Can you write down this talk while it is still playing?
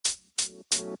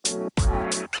Hey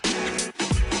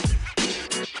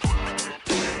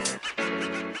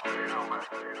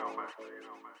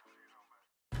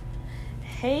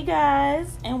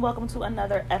guys, and welcome to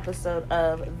another episode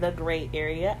of The Gray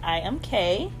Area. I am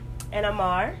Kay. And I'm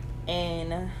R.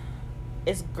 And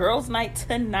it's girls' night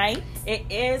tonight.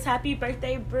 It is. Happy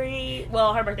birthday, Bree.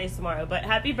 Well, her birthday's tomorrow, but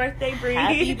happy birthday, Bree.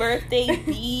 Happy birthday,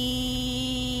 Beach.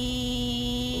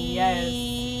 Yes.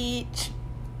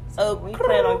 Oh, we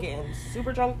plan on getting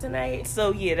super drunk tonight.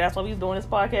 So yeah, that's why we was doing this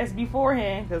podcast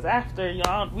beforehand, because after,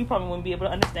 y'all, we probably wouldn't be able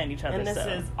to understand each other. And this so.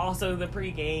 is also the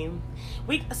pregame.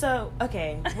 We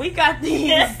got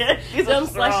these These them are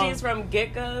strong. slushies from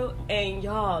Get-Go, and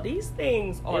y'all, these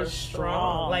things are It's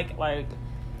strong. Like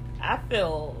I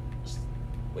feel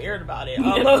weird about it.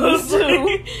 Yeah, Almost. me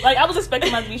too. Like, I was expecting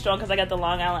mine to be strong because I got the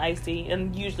Long Island iced tea,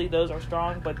 and usually those are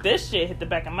strong, but this shit hit the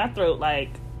back of my throat like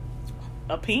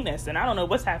a penis, and I don't know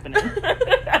what's happening.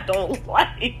 I don't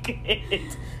like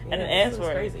it. And as for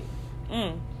crazy.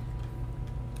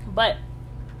 But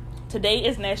today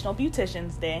is National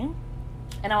Beautician's Day,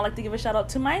 and I would like to give a shout out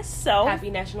to myself. Happy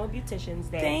National Beautician's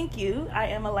Day. Thank you. I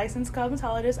am a licensed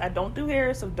cosmetologist. I don't do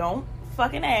hair, so don't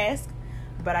fucking ask.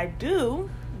 But I do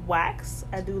wax.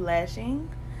 I do lashing.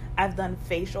 I've done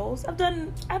facials. I've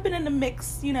been in the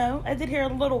mix, you know. I did hair a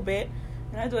little bit.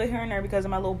 And I do it here and there because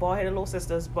of my little bald-headed little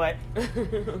sisters. But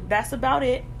that's about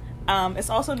it. It's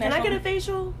also National... Can I get a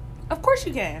facial? Of course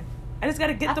you can. I just got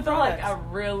to get the products. I feel like I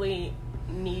really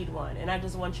need one. And I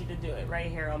just want you to do it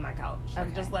right here on my couch. Okay.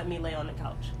 Just let me lay on the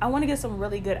couch. I want to get some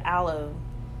really good aloe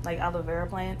vera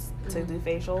plants to do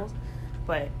facials.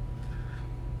 But...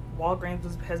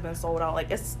 Walgreens has been sold out.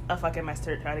 Like, it's a fucking mess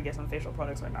to try to get some facial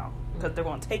products right now because they're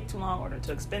going to take too long or they're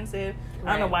too expensive. Right.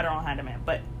 I don't know why they're on high demand.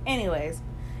 But anyways,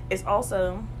 it's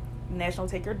also National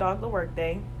Take Your Dog to Work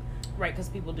Day. Right, because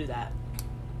people do that.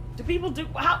 Do people do...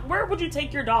 where would you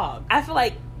take your dog? I feel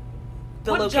like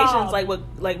the what locations, job?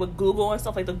 like with Google and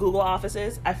stuff, like the Google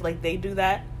offices, I feel like they do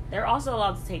that. They're also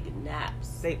allowed to take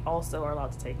naps. They also are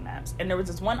allowed to take naps. And there was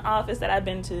this one office that I've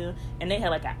been to, and they had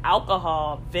like an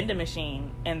alcohol vending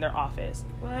machine in their office.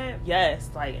 What? Yes,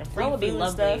 like, and free food and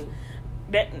stuff.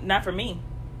 That, not for me.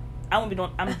 I won't be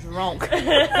doing... I'm drunk.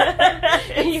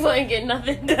 And you ain't get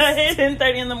nothing done.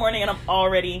 10:30 in the morning, and I'm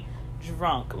already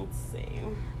drunk. Let's see.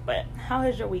 But how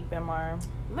has your week been, Mar?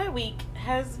 My week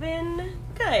has been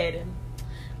good.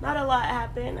 Not a lot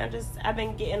happened. I've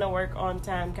been getting to work on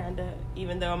time, kind of,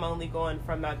 even though I'm only going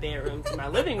from my bedroom to my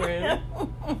living room.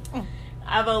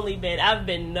 I've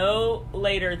been no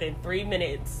later than 3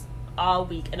 minutes all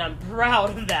week, and I'm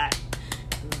proud of that.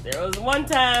 There was one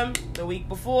time the week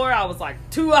before I was like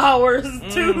 2 hours,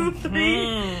 2,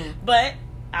 3, but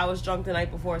I was drunk the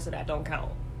night before, so that don't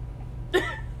count.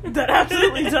 That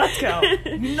absolutely does count.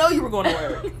 You know you were going to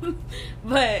work.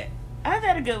 But I've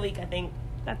had a good week, I think.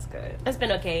 That's good. It's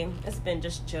been okay. It's been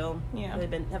just chill. Yeah.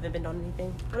 Haven't been doing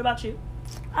anything. What about you?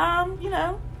 You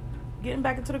know, getting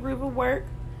back into the groove of work,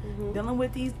 dealing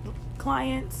with these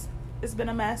clients. It's been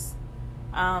a mess.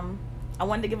 I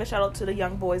wanted to give a shout out to the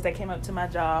young boys that came up to my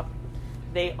job.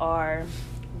 They are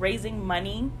raising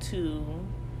money to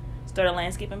start a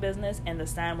landscaping business, and the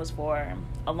sign was for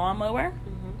a lawnmower.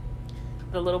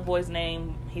 The little boy's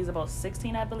name, he's about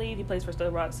 16, I believe. He plays for Stowe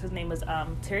Rocks. His name is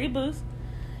Terry Booth.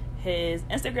 His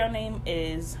Instagram name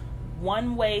is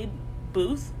One Way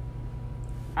Booth.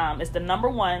 It's the number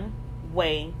 1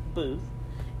 Way Booth.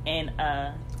 And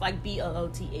like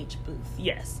BOOTH Booth.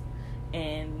 Yes.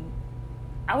 And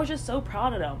I was just so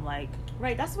proud of them. Like,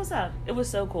 right, that's what's up. It was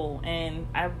so cool. And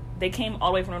they came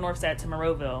all the way from the north side to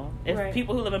Monroeville. If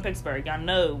people who live in Pittsburgh, y'all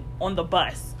know, on the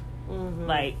bus.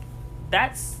 Like,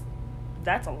 that's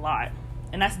a lot.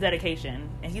 And that's dedication.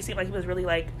 And he seemed like he was really,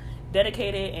 like,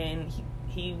 dedicated, and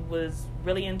he was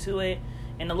really into it.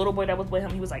 And the little boy that was with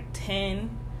him, he was like 10.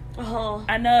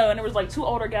 I know. And there was like 2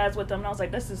 older guys with him, and I was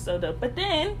like, this is so dope. But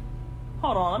then,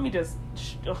 hold on, let me just...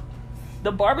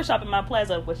 The barbershop in my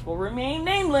plaza, which will remain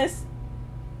nameless,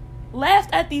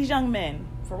 laughed at these young men.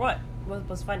 For what? What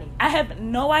was funny? I have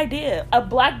no idea. A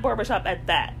black barbershop at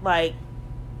that. Like...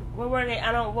 What were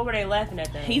they laughing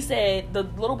at then? He said, the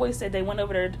little boy said they went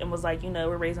over there and was like, you know,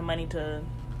 we're raising money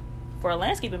for a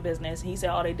landscaping business. He said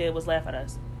all they did was laugh at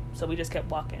us. So we just kept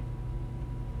walking.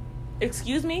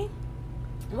 Excuse me?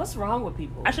 What's wrong with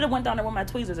people? I should have went down there with my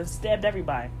tweezers and stabbed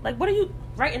everybody. Like, what are you...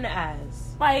 Right in the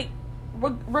eyes. Like,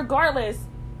 regardless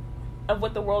of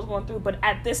what the world's going through, but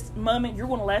at this moment, you're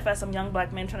going to laugh at some young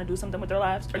black men trying to do something with their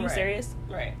lives? Are you serious?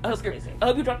 Right. I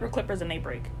hope you drop your clippers and they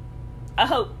break. I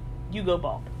hope you go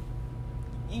bald.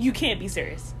 You can't be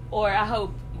serious. Or I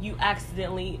hope you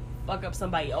accidentally fuck up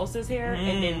somebody else's hair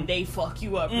and then they fuck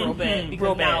you up real bad.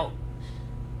 Because now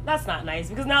That's not nice,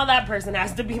 because now that person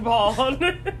has to be bald.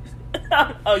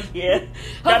 Oh, yeah.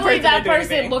 Hopefully that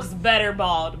person looks better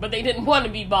bald, but they didn't want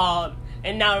to be bald,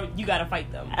 and now you gotta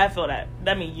fight them. I feel that.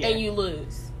 I mean, yeah. And you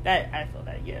lose. I feel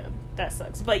that, yeah. That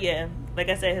sucks. But, yeah, like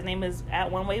I said, his name is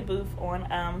 @OneWayBooth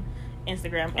on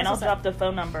Instagram. And I'll drop the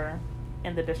phone number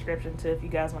in the description, too, if you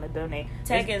guys want to donate.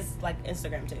 Tag is, like,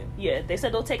 Instagram, too. Yeah, they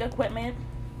said they'll take equipment.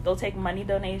 They'll take money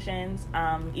donations,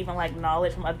 even, like,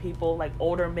 knowledge from other people, like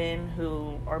older men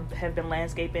who have been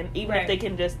landscaping, even if they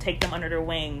can just take them under their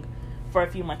wing for a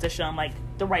few months to show them, like,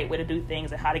 the right way to do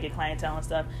things and how to get clientele and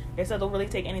stuff. They said they'll really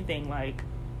take anything, like,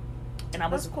 and I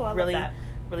was cool. I really, love that.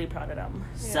 really proud of them.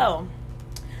 Yeah. So,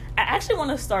 I actually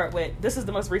want to start with, this is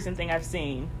the most recent thing I've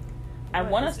seen. I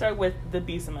want to start with the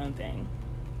B. Simone thing.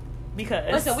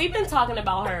 Because listen, we've been talking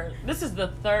about her. This is the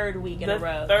third week in a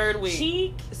row. Third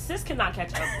week. Sis cannot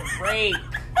catch a break.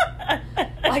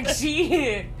 Like,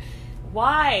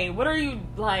 why? What are you,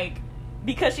 like?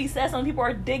 Because she says some people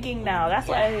are digging now. That's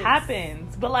what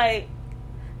happens. But, like,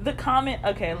 the comment.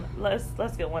 Okay,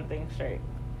 let's get one thing straight.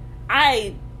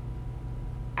 I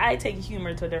take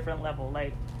humor to a different level.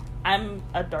 Like, I'm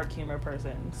a dark humor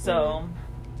person, so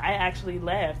I actually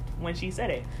laughed when she said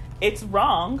it. It's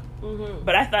wrong,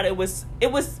 but I thought it was. I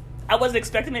wasn't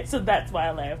expecting it, so that's why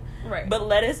I laughed. Right. But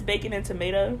lettuce, bacon, and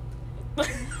tomato.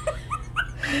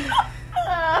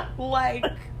 Like,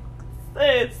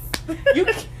 sis, you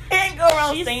can't go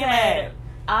around saying that.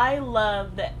 I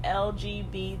love the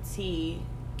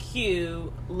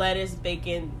LGBTQ lettuce,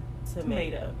 bacon,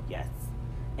 tomato. Yes.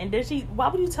 And did she? Why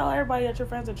would you tell everybody that your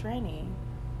friends are tranny?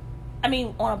 I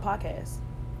mean, on a podcast.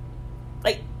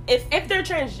 Like, if they're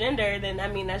transgender, then I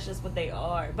mean that's just what they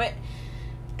are. But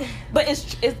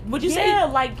it's would you say? Yeah,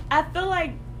 like I feel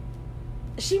like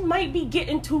she might be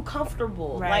getting too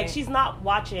comfortable. Right. Like she's not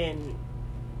watching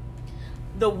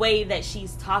the way that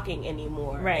she's talking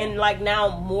anymore. Right. And like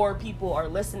now more people are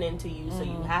listening to you, so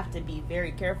you have to be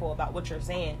very careful about what you're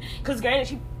saying. Because granted,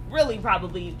 she really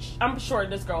probably, I'm sure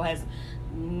this girl has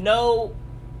no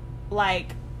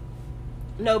bad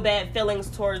feelings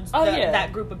towards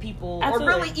that group of people.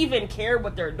 Absolutely. Or really even care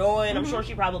what they're doing. I'm sure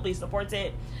she probably supports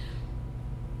it.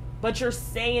 But you're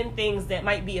saying things that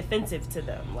might be offensive to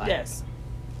them. Like, yes.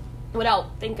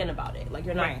 Without thinking about it. Like,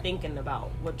 you're not thinking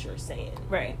about what you're saying.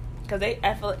 Right. Because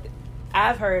I feel like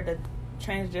I've heard that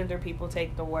transgender people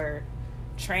take the word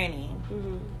tranny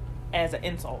as an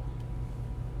insult.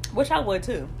 Which I would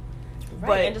too. Right.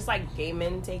 But, and just like gay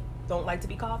men don't like to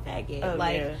be called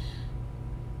faggot.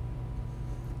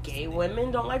 Gay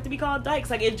women don't like to be called dykes.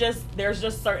 Like, there's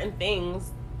just certain things.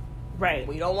 Right.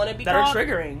 We don't want to be that called. That are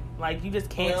triggering. Like, you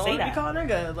just can't say that. We don't want to be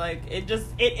called nigga. Like, it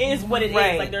is what it is.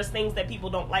 Like, there's things that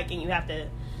people don't like, and you have to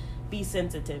be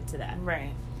sensitive to that. Right.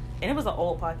 And it was an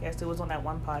old podcast, too. It was on that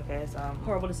one podcast.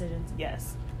 Horrible Decisions.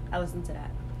 Yes. I listened to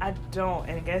that. I don't.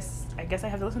 And I guess I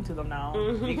have to listen to them now.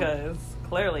 Because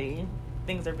clearly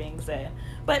things are being said.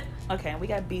 But, okay, we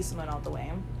got B. Simone out the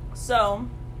way. So,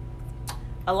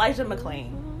 Elijah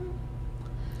McClain.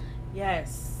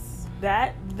 Yes.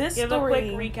 This Give story.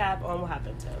 a quick recap on what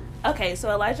happened to him. Okay,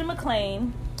 so Elijah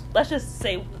McClain, let's just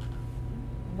say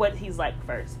what he's like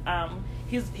first.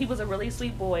 He was a really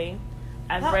sweet boy.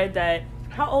 I've read that.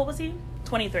 How old was he?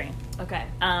 23. Okay.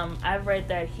 I've read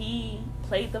that he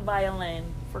played the violin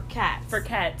for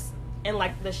cats in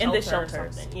like the shelters. Or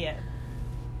something. Yeah.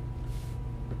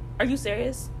 Are you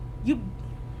serious?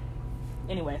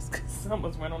 Anyways,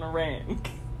 someone's went on a rant.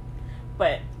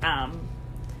 But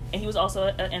and he was also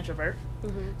an introvert.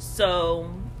 So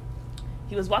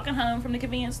he was walking home from the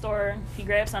convenience store. He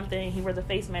grabbed something. He wore the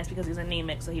face mask because he's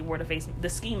anemic, so he wore the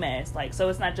ski mask. Like, so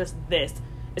it's not just this.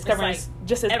 It's covering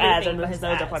just his eyes, and his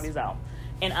nose are probably out.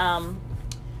 And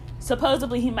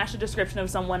supposedly he matched the description of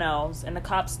someone else, and the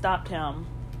cops stopped him.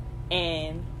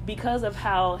 And because of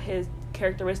how his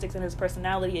characteristics and his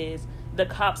personality is, the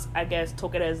cops, I guess,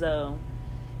 took it as though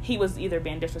he was either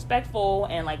being disrespectful,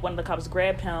 and like one of the cops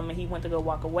grabbed him and he went to go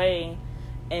walk away.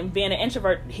 And being an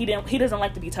introvert, he doesn't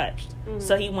like to be touched.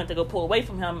 So he went to go pull away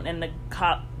from him, and the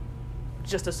cop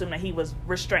just assumed that he was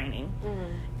restraining.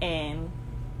 And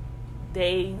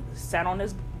they sat on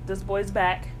this boy's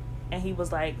back, and he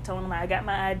was like telling him, I got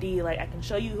my ID, like I can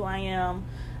show you who I am.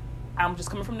 I'm just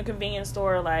coming from the convenience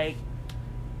store, like.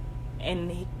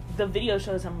 And the video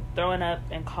shows him throwing up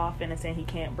and coughing and saying he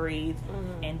can't breathe,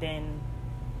 and then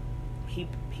he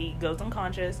goes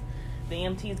unconscious. The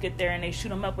EMTs get there and they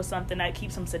shoot him up with something that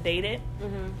keeps him sedated.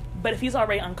 But if he's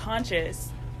already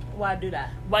unconscious, why do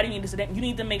that? Why do you need to sedate? You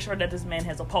need to make sure that this man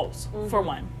has a pulse, for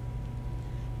one.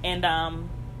 And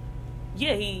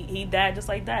he died just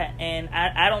like that. And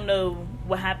I don't know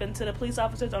what happened to the police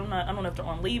officers. I don't know if they're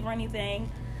on leave or anything.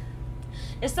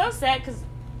 It's so sad because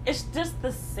it's just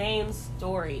the same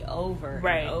story over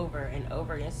Right. and over and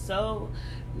over again. It's so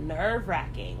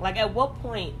nerve-wracking. Like, at what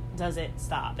point does it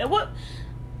stop? At what...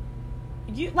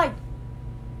 You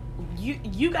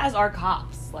guys are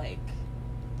cops. Like,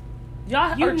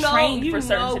 Y'all you are know, trained you for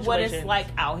certain know situations. what it's like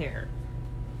out here.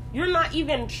 You're not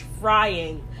even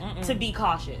trying to be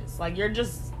cautious. Like, you're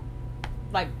just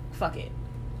like, fuck it.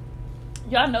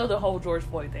 Y'all know the whole George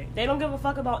Floyd thing. They don't give a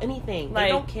fuck about anything. Like,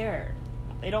 they don't care.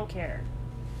 They don't care.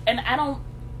 And I don't...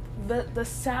 The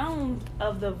sound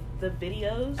of the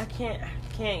videos... I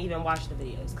can't even watch the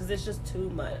videos because it's just too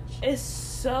much. It's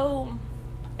so...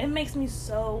 It makes me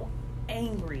so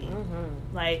angry.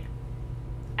 Mm-hmm. Like,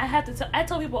 I have to I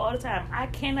tell people all the time, I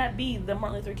cannot be the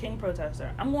Martin Luther King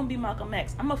protester. I'm going to be Malcolm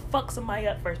X. I'm going to fuck somebody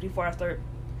up first before I start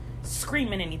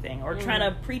screaming anything or trying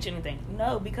to preach anything.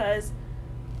 No, because...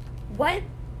 What?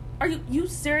 Are you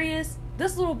serious?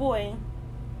 This little boy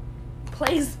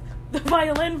plays the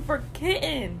violin for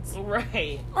kittens.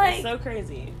 Right. Like, it's so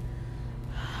crazy.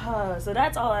 So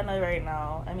that's all I know right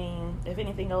now. I mean, if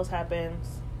anything else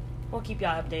happens, we'll keep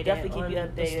y'all updated. Definitely keep you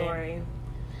on the updated. Story.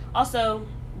 Also,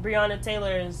 Breonna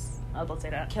Taylor's I was about to say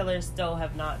that. killers still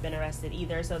have not been arrested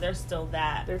either, so there's still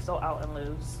that. They're still out and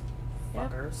loose.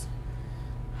 Yep. Fuckers.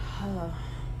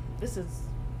 This is...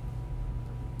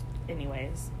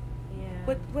 Anyways.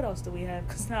 Yeah. What else do we have?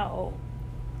 Because now...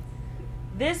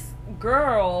 This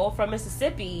girl from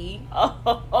Mississippi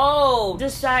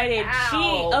decided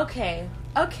ow.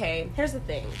 Okay, here's the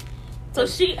thing. So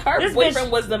her This boyfriend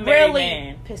bitch was the married really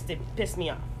man. pissed me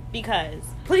off because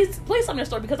Please tell me your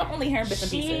story because I'm only hearing bits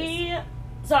and pieces.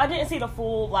 So I didn't see the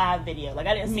full live video. Like,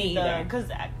 I didn't Me see either.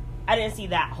 because I didn't see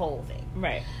that whole thing.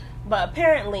 Right. But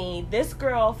apparently, this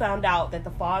girl found out that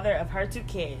the father of her 2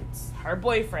 kids, her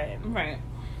boyfriend, Right.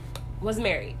 was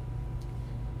married.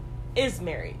 Is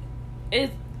married.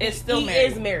 It's still he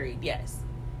married. is married, yes.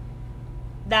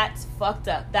 That's fucked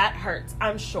up. That hurts,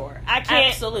 I'm sure. I can't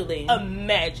Absolutely.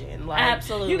 imagine. Like,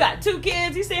 Absolutely. You got 2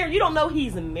 kids, you sit here, you don't know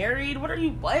he's married.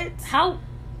 What? How?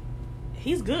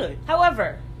 He's good.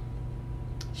 However,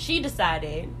 she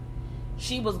decided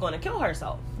she was going to kill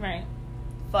herself. Right.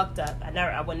 Fucked up.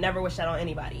 I would never wish that on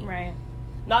anybody. Right.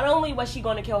 Not only was she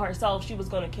going to kill herself, she was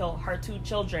going to kill her 2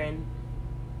 children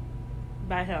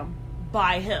By him.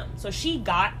 by him. So she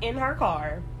got in her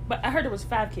car. But I heard there was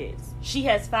 5 kids. She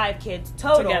has 5 kids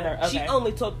total. Together, okay. She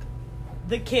only took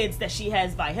the kids that she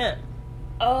has by him.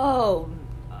 Oh,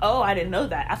 I didn't know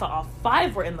that. I thought all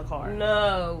 5 were in the car.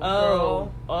 No,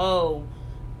 Oh. girl.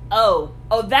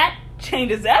 Oh, that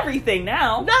changes everything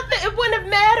now. Nothing. It wouldn't have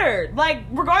mattered. Like,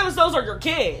 regardless, those are your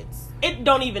kids. I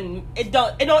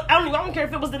don't care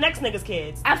if it was the next nigga's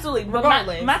kids. Absolutely. But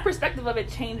Regardless. my perspective of it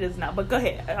changes now. But go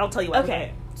ahead. I'll tell you what.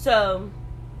 Okay. So,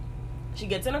 she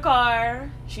gets in a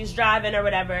car. She's driving or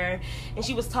whatever. And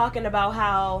she was talking about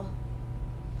how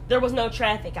there was no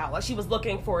traffic out. Like, she was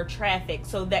looking for traffic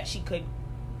so that she could,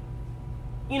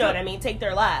 you know what I mean, take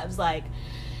their lives. Like,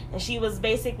 and she was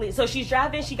basically, so she's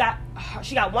driving. She got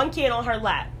 1 kid on her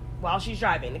lap while she's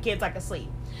driving. The kid's like asleep.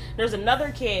 There's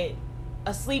another kid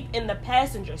asleep in the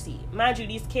passenger seat. Mind you,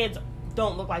 these kids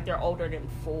don't look like they're older than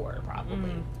 4,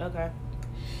 probably. Okay.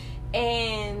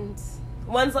 And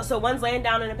one's laying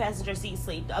down in the passenger seat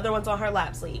sleep. The other one's on her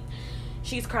lap sleep.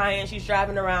 She's crying. She's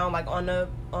driving around like on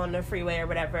the freeway or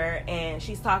whatever, and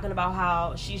she's talking about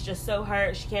how she's just so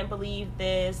hurt. She can't believe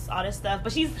this, all this stuff.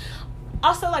 But she's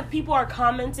also like, people are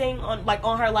commenting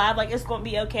on her live, like, it's gonna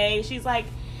be okay. She's like,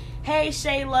 hey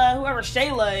Shayla, whoever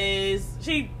Shayla is,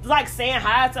 she's like saying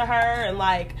hi to her and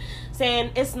like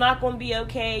saying it's not gonna be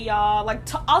okay, y'all. Like,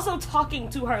 also talking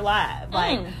to her live,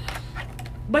 like.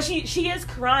 But she is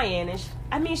crying,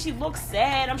 and she looks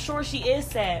sad. I'm sure she is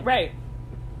sad. Right.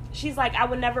 She's like, I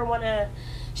would never want to.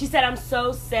 She said, I'm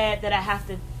so sad that I have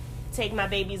to take my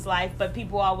baby's life, but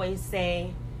people always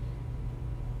say,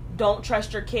 don't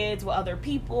trust your kids with other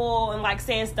people, and like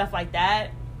saying stuff like that.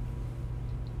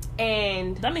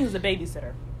 And That means a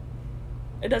babysitter.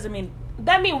 It doesn't mean...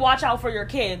 that means watch out for your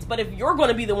kids. But if you're going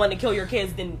to be the one to kill your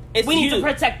kids, then we need to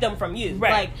protect them from you.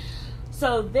 Right. Like,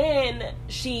 so then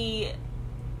she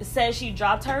says she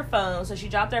dropped her phone. So she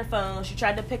dropped her phone. She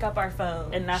tried to pick up our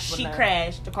phone. And that's when she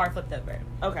crashed. The car flipped over.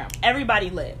 Okay. Everybody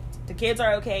lived. The kids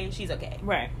are okay. She's okay.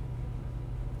 Right.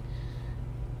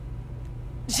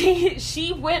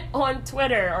 She went on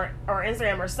Twitter or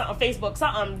Instagram or something, Facebook,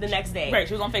 something the next day. Right.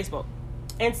 She was on Facebook.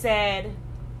 And said,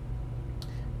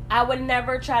 I would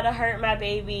never try to hurt my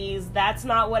babies. That's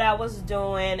not what I was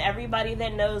doing. Everybody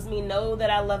that knows me know that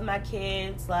I love my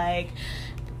kids. Like,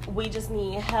 we just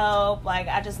need help. Like,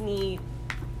 I just need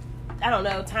I don't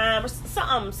know, time or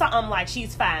something like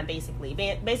she's fine, basically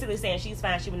saying she's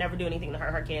fine, she would never do anything to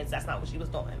hurt her kids. That's not what she was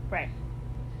doing. Right.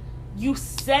 You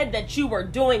said that you were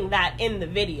doing that in the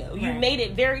video. You made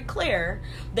it very clear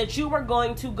that you were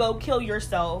going to go kill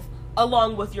yourself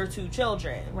along with your 2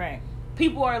 children. Right.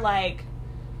 People are like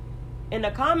in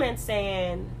the comments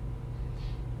saying,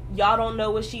 y'all don't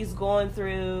know what she's going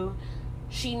through.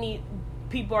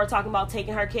 People are talking about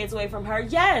taking her kids away from her.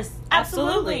 Yes,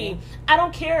 absolutely. I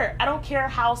don't care. I don't care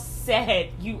how sad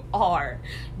you are.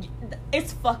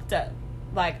 It's fucked up.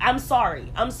 Like, I'm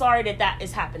sorry that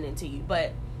is happening to you,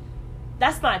 but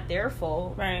that's not their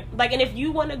fault. Right. Like, and if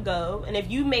you want to go, and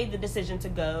if you made the decision to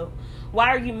go, why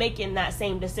are you making that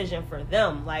same decision for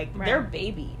them? Like, they're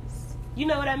babies. You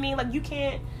know what I mean? Like, you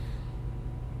can't...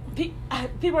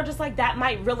 People are just like, that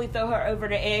might really throw her over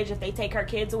the edge if they take her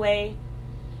kids away.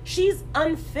 She's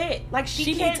unfit. Like,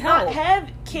 she cannot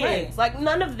have kids. Right. Like,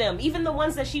 none of them. Even the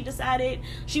ones that she decided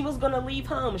she was going to leave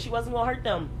home. She wasn't going to hurt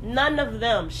them. None of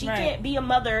them. She can't be a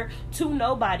mother to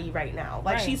nobody right now.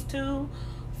 Like, she's too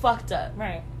fucked up.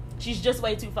 Right. She's just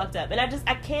way too fucked up. And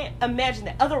I can't imagine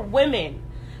that other women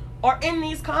are in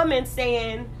these comments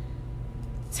saying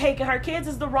taking her kids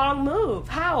is the wrong move.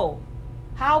 How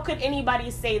could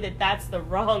anybody say that that's the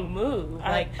wrong move?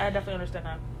 Like, I definitely understand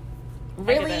that.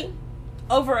 Really?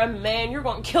 Over a man? You're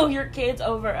going to kill your kids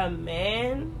over a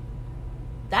man?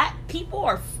 That people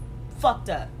are fucked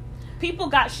up. People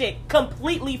got shit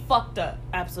completely fucked up.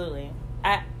 Absolutely.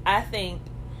 I think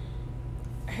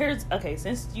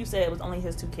since you said it was only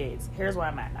his 2 kids, here's where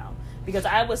I'm at now. Because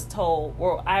I was told,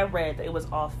 or I read that it was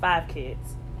all 5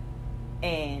 kids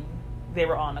and they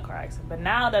were all in a car accident. But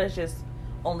now that it's just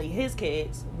only his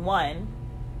kids, 1,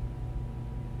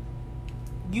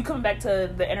 you coming back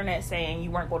to the internet saying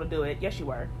you weren't going to do it. Yes, you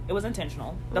were. It was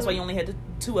intentional. That's why you only had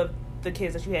 2 of the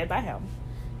kids that you had by him.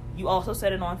 You also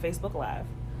said it on Facebook Live.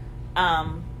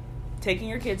 Taking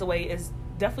your kids away is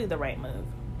definitely the right move.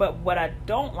 But what I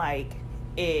don't like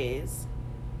is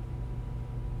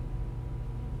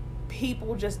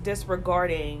people just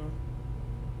disregarding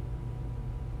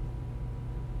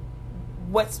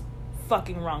what's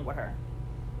fucking wrong with her.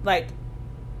 Like,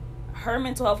 her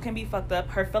mental health can be fucked up.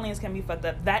 Her feelings can be fucked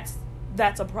up.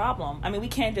 That's a problem. I mean, we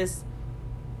can't just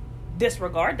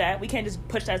disregard that. We can't just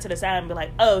push that to the side and be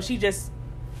like, oh, she just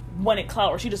wanted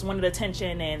clout, or she just wanted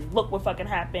attention, and look what fucking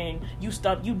happened. You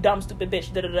dumb, stupid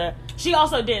bitch. Da da da. She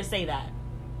also did say that.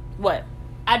 What?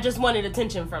 I just wanted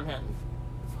attention from him.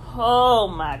 Oh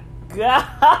my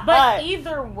god. But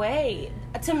either way,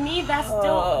 to me, that's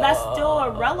still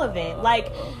irrelevant.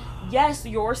 Like, yes,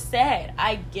 you're sad.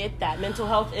 I get that. Mental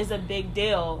health is a big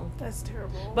deal. That's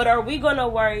terrible. But are we going to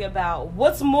worry about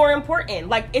what's more important?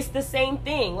 Like, it's the same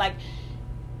thing. Like,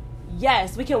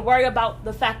 yes, we can worry about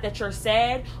the fact that you're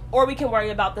sad, or we can worry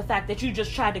about the fact that you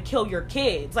just tried to kill your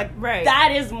kids. Like,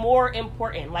 that is more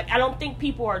important. Like, I don't think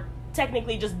people are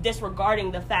technically just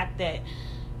disregarding the fact that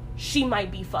she might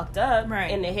be fucked up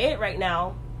in the head right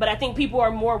now. But I think people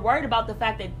are more worried about the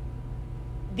fact that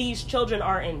these children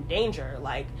are in danger.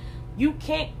 Like, you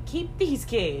can't keep these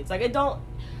kids. Like,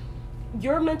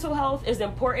 your mental health is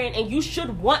important, and you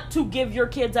should want to give your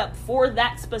kids up for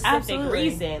that specific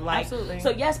reason. Like, so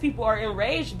yes, people are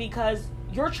enraged because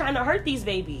you're trying to hurt these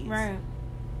babies. Right.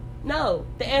 No,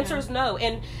 the answer is no.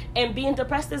 And being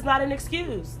depressed is not an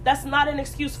excuse. That's not an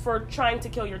excuse for trying to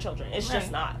kill your children. It's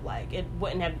just not. Like, it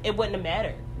wouldn't have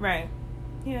mattered. Right.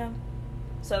 Yeah.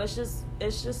 So it's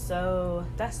just so,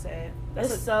 that's sad.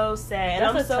 It's so sad.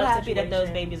 And I'm so happy that those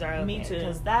babies are okay. Me too.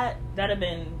 Because that'd have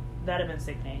been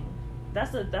sickening.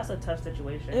 That's a tough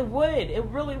situation. It would. It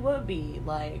really would be.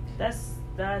 Like, that's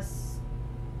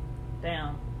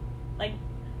damn. Like,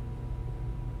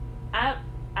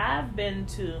 I've been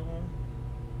to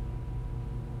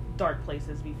dark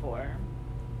places before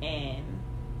and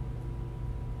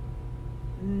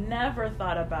never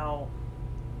thought about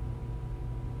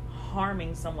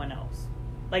harming someone else.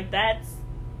 Like, that's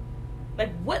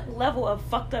like, what level of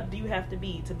fucked up do you have to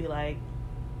be like,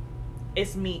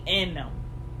 it's me and them?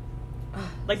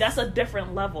 Like, that's a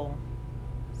different level.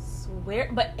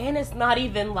 And it's not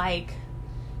even like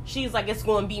she's like, it's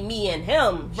going to be me and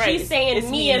him. Right. She's saying it's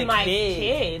me and my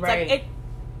kids. Right. Like,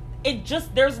 it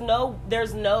just, there's no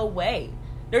way.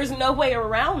 There's no way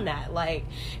around that. Like,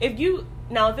 if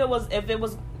it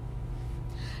was,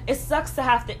 it sucks to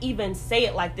have to even say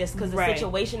it like this because the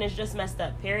situation is just messed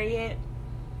up, period.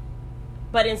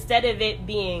 But instead of it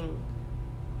being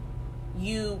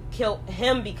you killed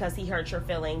him because he hurt your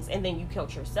feelings and then you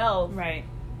killed yourself, right?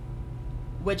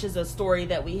 Which is a story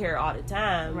that we hear all the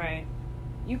time, right?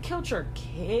 You killed your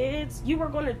kids. You were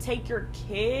going to take your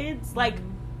kids, like,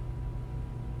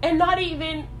 And not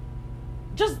even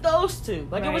just those two.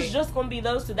 Like, it was Right. just going to be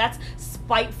those two. That's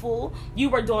spiteful. You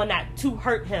were doing that to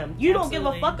hurt him. You don't give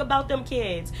a fuck about them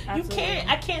kids. Absolutely.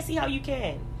 I can't see how you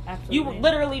can. Absolutely. You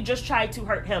literally just tried to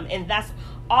hurt him, and that's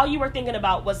all you were thinking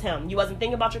about was him. You wasn't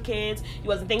thinking about your kids. You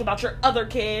wasn't thinking about your other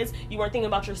kids. You weren't thinking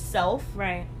about yourself.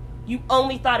 Right. You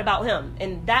only thought about him,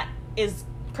 and that is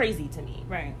crazy to me.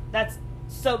 Right. That's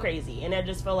so crazy, and I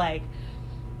just feel like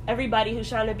everybody who's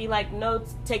trying to be like, no,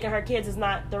 taking her kids is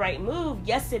not the right move.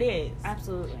 Yes, it is.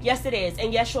 Absolutely. Yes, it is.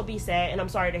 And yes, she'll be sad, and I'm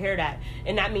sorry to hear that.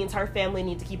 And that means her family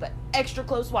needs to keep an extra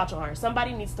close watch on her.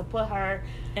 Somebody needs to put her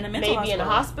In a mental maybe in a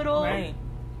hospital. Right.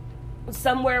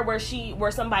 Somewhere where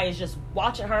somebody is just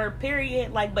watching her,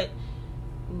 period. Like, but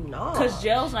no. Because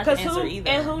jail's not the answer either.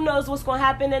 And who knows what's going to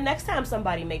happen the next time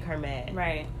somebody make her mad.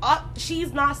 Right.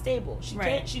 She's not stable.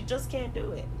 Right. She just can't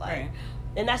do it. Like, Right.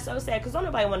 and that's so sad because don't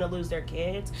nobody want to lose their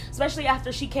kids, especially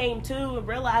after she came to and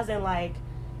realizing like,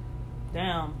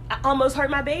 damn, I almost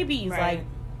hurt my babies. Right. Like,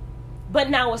 but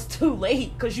now it's too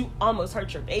late because you almost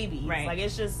hurt your babies. Right. Like,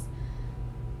 it's just,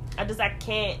 I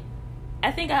can't.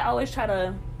 I think I always try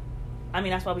to, I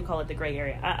mean, that's why we call it the gray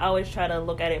area. I always try to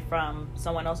look at it from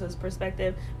someone else's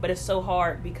perspective, but it's so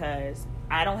hard because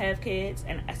I don't have kids,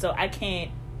 and so I can't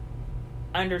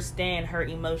understand her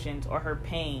emotions or her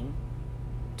pain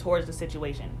towards the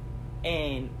situation.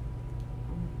 And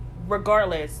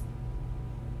regardless,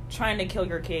 trying to kill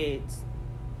your kids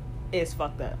is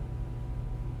fucked up.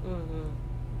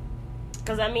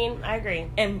 Because, I mean, I agree.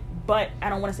 But I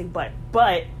don't want to say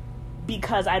but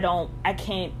because I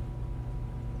can't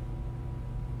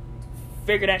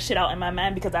figure that shit out in my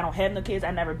mind because I don't have no kids.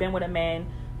 I've never been with a man,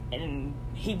 and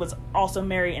he was also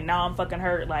married, and now I'm fucking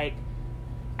her. Like,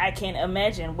 I can't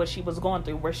imagine what she was going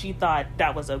through where she thought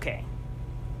that was okay.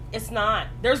 It's not.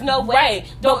 There's no way.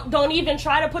 Right. Don't even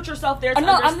try to put yourself there to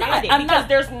No, understand it. I'm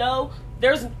Because not.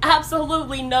 there's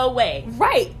absolutely no way.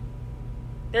 Right.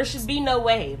 There should be no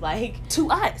way. Like, To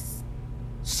us.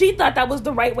 She thought that was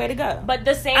the right way to go. but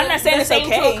the same. I'm not saying the it's same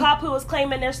okay. to a cop who was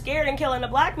claiming they're scared and killing a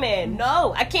black man.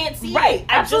 No, I can't see Right, it.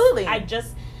 absolutely. I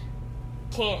just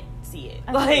can't see it.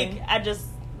 Absolutely. Like, I just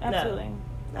Absolutely.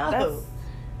 no. That's-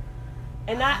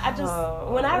 And I just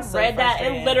when I that's so read that, it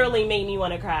frustrating. literally made me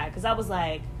want to cry because I was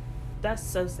like, That's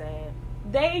so sad.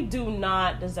 they do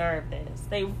not deserve this.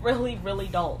 They really, really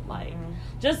don't. Like,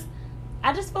 Mm-hmm.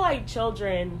 I just feel like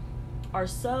children are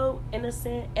so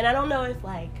innocent, and I don't know if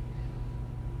like,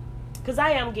 because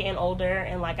I am getting older,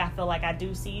 and like I feel like I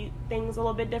do see things a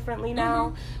little bit differently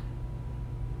now.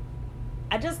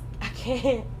 Mm-hmm.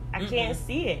 I can't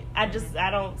see it. I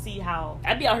don't see how.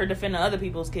 I'd be out here defending other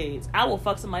people's kids. I will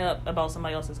fuck somebody up about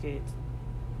somebody else's kids.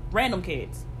 Random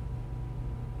kids.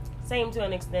 Same to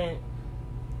an extent.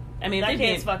 I mean, if That they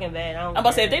kid's being, fucking bad. I'm about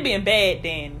to say, if they being bad,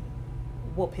 then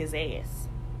whoop his ass.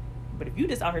 But if you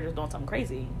just out here just doing something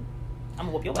crazy, I'm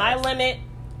gonna whoop your My ass. limit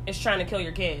is trying to kill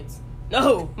your kids.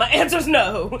 No, my answer's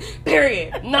no.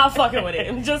 Period. Not fucking with it.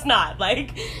 I'm just not.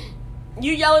 Like,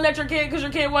 you yelling at your kid because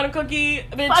your kid want a cookie,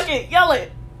 bitch. Fuck it, yell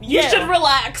it. You Yeah. should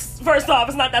relax. First off,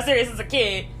 it's not that serious as a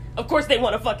kid. Of course they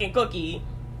want a fucking cookie.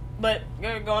 But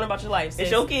you're going about your life, sis.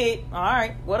 It's your kid.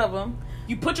 Alright, whatever.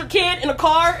 You put your kid in a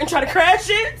car and try to crash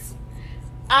it?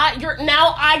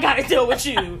 Now I gotta deal with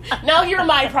you. Now you're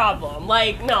my problem.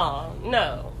 Like, no.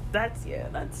 That's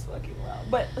fucking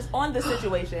wild. But on this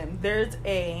situation,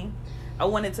 I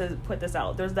wanted to put this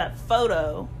out. There's that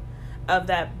photo of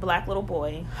that black little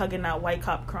boy hugging that white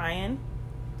cop crying.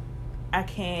 I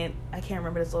can't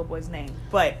remember this little boy's name.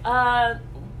 But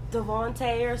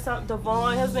Devontae or something.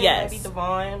 Devon, his name Yes. might be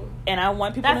Devon. and I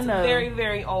want people That's to know, very,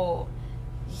 very old.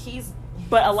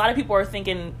 but a lot of people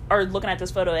are looking at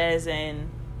this photo as in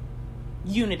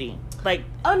unity. Like,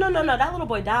 Oh, no. That little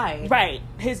boy died. right,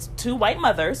 his two white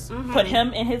mothers put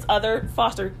him and his other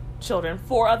foster children,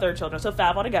 4 other children, so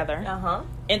 5 altogether, Uh-huh.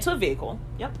 into a vehicle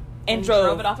Yep. and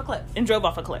drove it off a cliff. and drove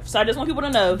off a cliff. So I just want people to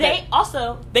know They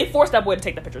also... they forced that boy to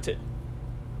take that picture too.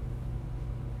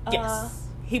 Yes,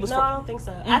 he was. No, I don't think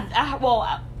so.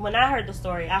 When I heard the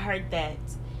story, I heard that.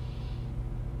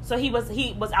 So he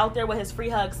was out there with his free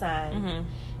hug sign,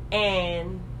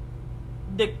 and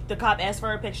the cop asked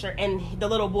for a picture, and the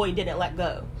little boy didn't let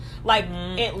go. Like,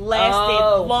 it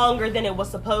lasted longer than it was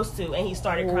supposed to, and he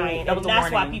started crying. That was and a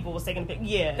that's why warning. people was taking a picture.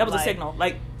 Yeah, That was like, a signal.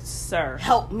 Like, sir,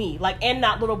 help me. Like, and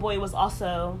that little boy was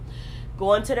also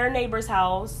going to their neighbor's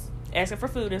house, asking for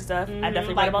food and stuff. I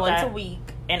definitely like read about once that. a week.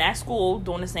 And at school,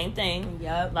 doing the same thing.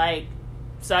 Yep. Like,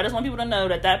 so I just want people to know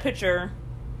that picture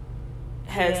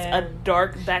has a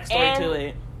dark backstory And to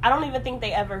it. I don't even think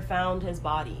they ever found his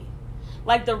body.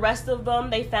 Like, the rest of them,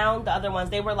 they found the other ones.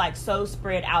 They were, like, so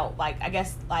spread out. Like, I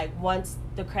guess, like, once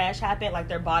the crash happened, like,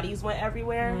 their bodies went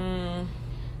everywhere.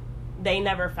 They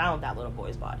never found that little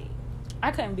boy's body.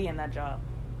 I couldn't be in that job.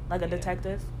 Like a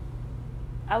detective.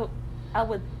 I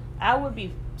would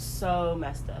be so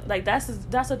messed up. Like, that's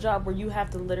a job where you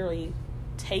have to literally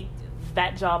take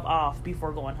that job off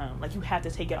before going home. Like, you have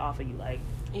to take it off of you. Like,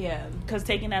 yeah. Because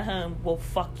taking that home will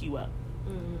fuck you up.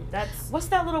 What's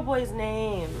that little boy's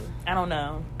name? I don't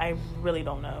know. I really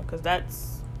don't know. Because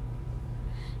that's...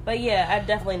 But yeah, I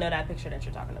definitely know that picture that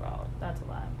you're talking about. That's a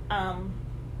lot.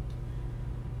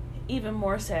 Even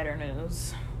more sadder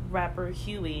news. Rapper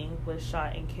Huey was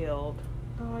shot and killed.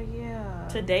 Oh, yeah.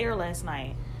 Today or last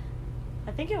night?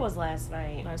 I think it was last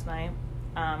night. Last night.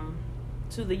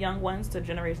 To the young ones, to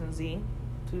Generation Z,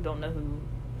 who don't know who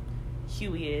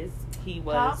Huey is, he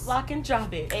was... Pop, lock, and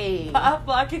drop it. Hey. Pop,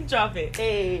 lock, and drop it.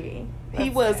 Hey. He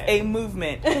was a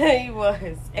movement. He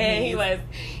was. And he was...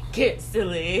 Get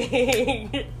silly.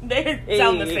 They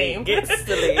sound the same. Get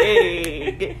silly.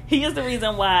 Hey. He is the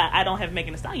reason why I don't have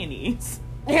Megan Thee Stallion needs.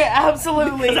 Yeah,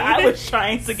 absolutely. Because I was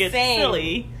trying to get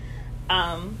silly.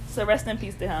 So rest in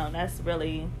peace to him. That's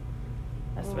really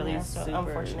super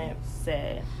unfortunate.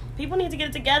 Sad. People need to get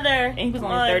it together. And he was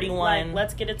only 31. Like,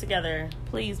 let's get it together.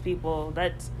 Please, people.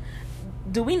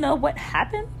 Do we know what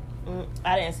happened?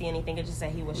 I didn't see anything. It just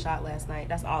said he was shot last night.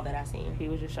 That's all that I seen. He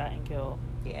was just shot and killed.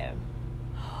 Yeah.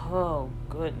 Oh,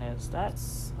 goodness. That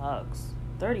sucks.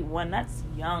 31. That's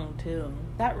young, too.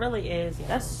 That really is young.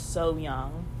 That's so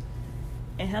young.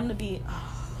 And him to be...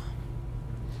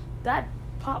 that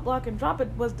pop, lock, and drop it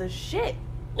was the shit.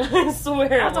 I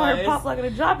swear I told her pop, lock,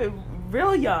 and drop it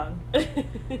real young.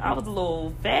 I was a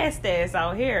little fast ass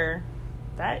out here.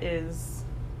 That is...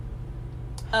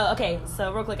 Oh, okay.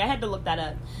 So, real quick, I had to look that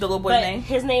up. The little boy's name?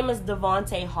 His name is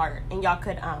Devontae Hart. And y'all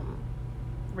could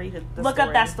read the look story.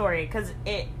 up that story, because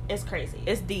it's crazy.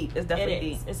 It's deep. It's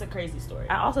definitely deep. It's a crazy story.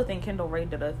 I also think Kendall Ray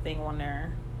did a thing on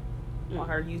there, on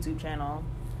her YouTube channel.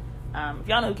 If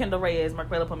y'all know who Kendall Ray is, Mark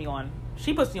Baylor put me on.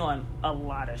 She puts me on a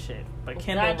lot of shit. But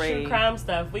Kendall Ray... true crime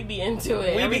stuff, we be into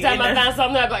it. Every time I find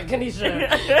something, I'm like,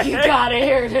 Kanisha, you gotta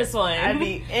hear this one. I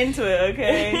be into it,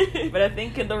 okay? But I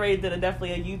think Kendall Ray did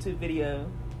definitely a YouTube video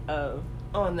of...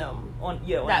 on them. On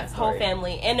that whole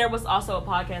family. And there was also a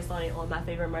podcast on it on My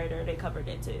Favorite Murder. They covered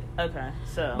it too. Okay,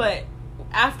 so... But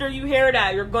after you hear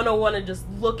that, you're gonna want to just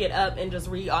look it up and just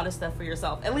read all the stuff for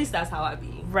yourself. At least that's how I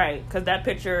be. Right, because that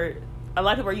picture... A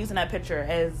lot of people are using that picture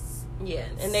as... Yeah,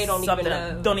 and they don't even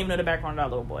know the background of that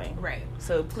little boy. Right.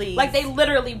 So please... Like, they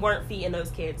literally weren't feeding those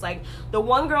kids. Like, the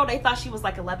one girl, they thought she was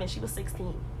like 11. She was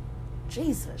 16.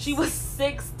 Jesus. She was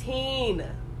 16.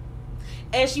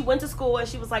 And she went to school and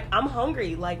she was like, I'm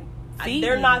hungry. Like,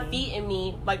 they're not feeding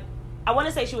me. Like, I want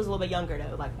to say she was a little bit younger,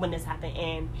 though, like, when this happened.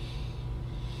 And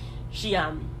she,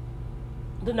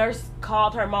 the nurse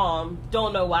called her mom.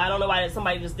 Don't know why. I don't know why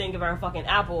somebody just didn't give her a fucking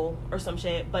apple or some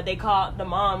shit. But they called the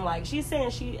mom, like, she's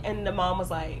saying and the mom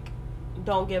was like,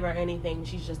 don't give her anything.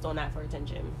 She's just doing that for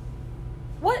attention.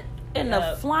 What in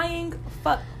the flying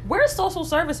fuck? Where's social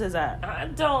services at? I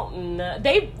don't know.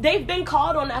 They've been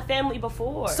called on that family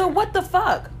before. So what the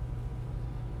fuck?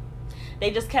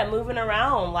 They just kept moving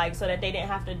around, like, so that they didn't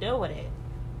have to deal with it.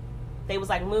 They was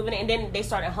like moving it, and then they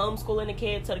started homeschooling the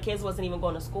kids, so the kids wasn't even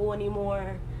going to school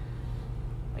anymore.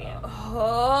 But yeah.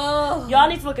 Oh. Y'all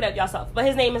need to look it up yourself. But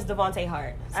his name is Devontae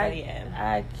Hart. So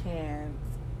I can't.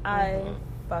 I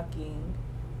fucking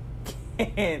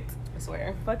can't. I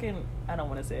swear. Fucking, I don't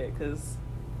want to say it because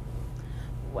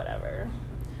whatever.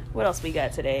 What else we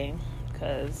got today?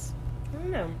 Because I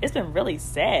don't know. It's been really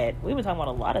sad. We've been talking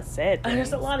about a lot of sad things.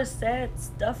 There's a lot of sad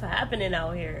stuff happening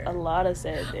out here. A lot of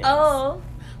sad things. Oh.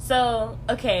 So,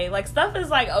 okay, like, stuff is,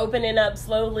 like, opening up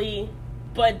slowly,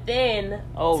 but then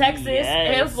Texas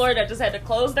and Florida just had to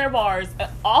close their bars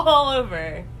all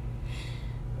over.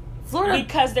 Florida.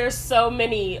 Because there's so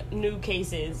many new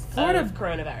cases of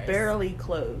coronavirus. Barely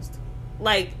closed.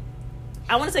 Like,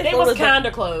 I want to say Florida was kind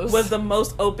of closed. Was the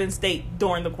most open state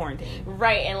during the quarantine.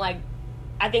 Right, and, like,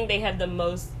 I think they have the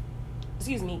most,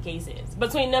 cases.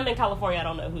 Between them and California, I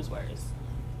don't know who's worse.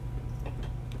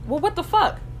 Well, what the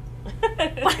fuck?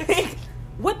 Like,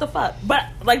 what the fuck? But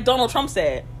like Donald Trump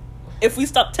said, if we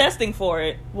stop testing for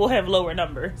it, we'll have lower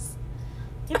numbers.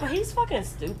 Yeah, but he's fucking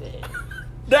stupid.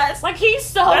 That's like, he's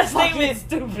so fucking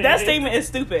stupid. That statement is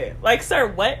stupid. Like, sir,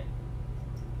 what?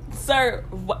 Sir,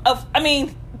 I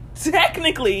mean,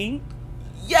 technically,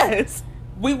 yes,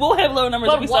 we will have lower numbers.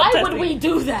 But if we stop testing. Why would we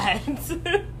do that?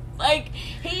 Like,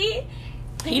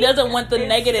 he doesn't want the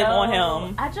negative on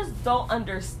him. I just don't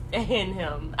understand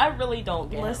him. I really don't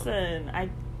get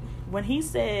him. when he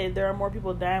said there are more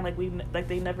people dying like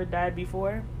they never died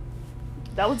before,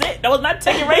 that was it. That was my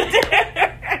ticket right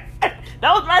there.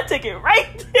 That was my ticket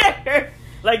right there.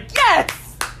 Like,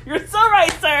 yes, you're so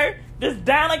right, sir. Just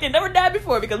dying like they never died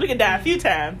before, because we can die a few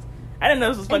times. I didn't know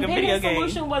this was fucking video game. The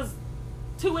solution was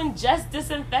to ingest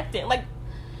disinfectant. Like,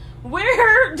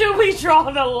 where do we draw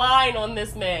the line on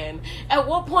this man? At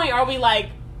what point are we like,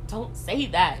 don't say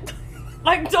that?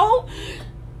 Like, don't.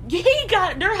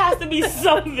 There has to be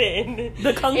something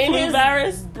the kung in flu his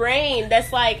virus brain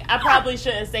that's like, I probably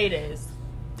shouldn't say this.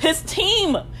 His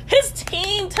team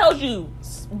tells you,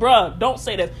 bruh, don't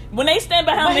say this. When they stand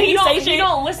behind him and he say shit, you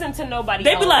don't listen to nobody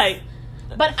they else. be like,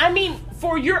 but I mean,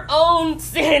 for your own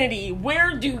sanity,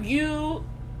 where do you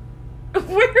get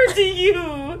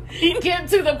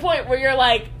to the point where you're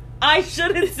like, I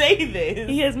shouldn't say this?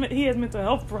 He has mental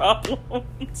health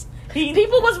problems.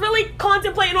 People was really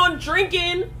contemplating on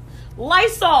drinking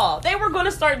Lysol. They were going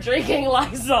to start drinking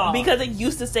Lysol because it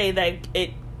used to say that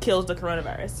it kills the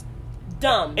coronavirus.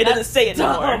 Dumb. It doesn't say it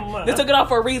dumb. anymore. They took it off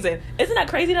for a reason. Isn't that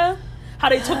crazy though? How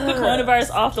they took the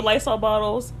coronavirus off the Lysol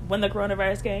bottles when the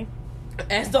coronavirus came?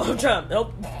 Ask Donald Trump.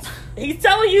 Nope. He's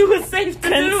telling you it's safe to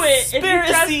do it. If you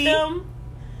trust him,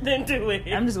 then do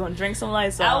it. I'm just gonna drink some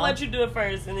Lysol. I'll let you do it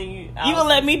first, and then you gonna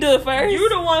let me do it first? You're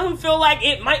the one who feel like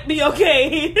it might be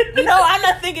okay. No, I'm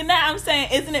not thinking that. I'm saying,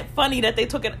 isn't it funny that they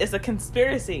took it? It's a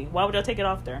conspiracy. Why would y'all take it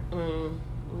off there?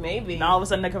 Maybe. And all of a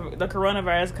sudden the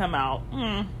coronavirus come out.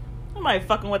 Somebody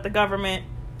fucking with the government.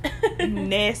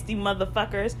 Nasty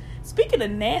motherfuckers. Speaking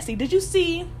of nasty, did you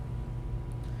see?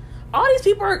 All these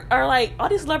people are like, all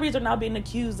these celebrities are now being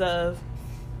accused of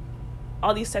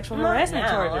all these sexual harassment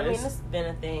charges. I mean, this has been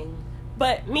a thing.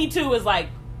 But Me Too is like,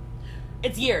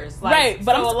 it's years. Like, right,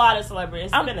 but so a lot of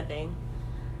celebrities, it's been a thing.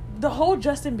 The whole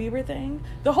Justin Bieber thing,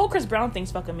 the whole Chris Brown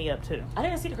thing's fucking me up too. I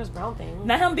didn't see the Chris Brown thing.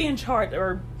 Not him being charged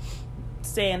or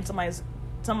saying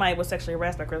somebody was sexually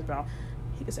harassed by Chris Brown.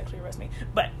 He could sexually arrest me.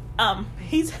 But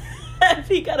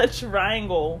he got a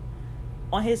triangle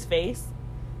on his face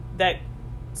that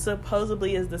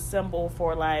supposedly is the symbol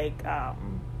for like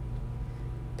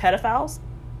pedophiles.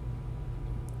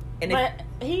 But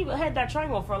he had that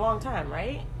triangle for a long time,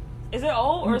 right? Is it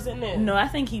old or is it new? No, I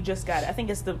think he just got it. I think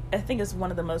it's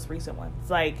one of the most recent ones.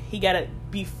 Like, he got it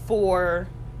before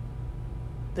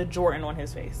the Jordan on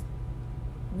his face.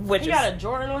 He got a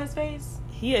Jordan on his face?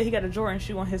 Yeah, he got a Jordan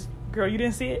shoe on his... Girl, you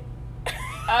didn't see it?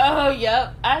 Oh,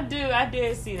 yep. I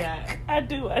did see that. I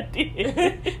did.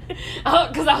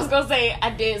 Because I was going to say, I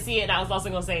did see it, and I was also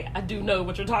going to say, I do know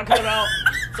what you're talking about.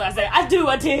 So I said, I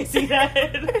did see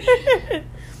that.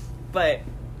 But...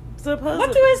 supposedly,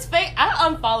 what to his face? I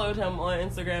unfollowed him on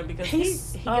Instagram because he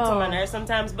gets on my nerves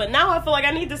sometimes. But now I feel like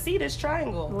I need to see this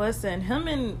triangle. Listen, him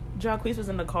and Jacquees was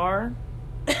in the car.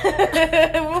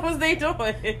 What was they doing?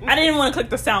 I didn't even want to click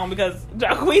the sound because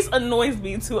Jacquees annoys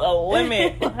me to a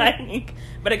limit.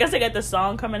 But I guess they got the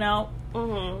song coming out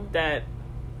that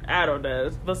I don't know.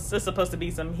 It's supposed to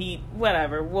be some heat.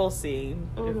 Whatever, we'll see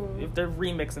if they're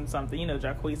remixing something. You know,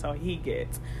 Jacquees how he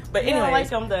gets. But anyway, I like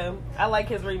him though. I like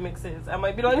his remixes. I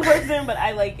might be the only person, but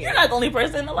I like it. You're not the only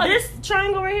person. I like this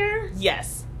triangle right here.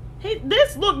 Yes.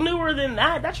 This look newer than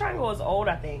that. That triangle is old,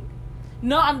 I think.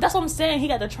 No, that's what I'm saying. He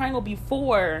got the triangle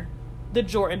before the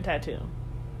Jordan tattoo.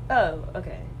 Oh,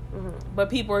 okay. But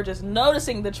people are just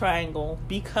noticing the triangle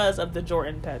because of the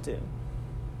Jordan tattoo.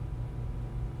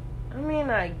 I mean,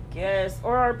 I guess.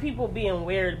 Or are people being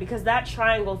weird? Because that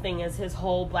triangle thing is his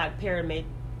whole Black Pyramid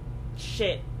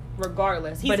shit,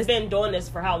 regardless. He's been doing this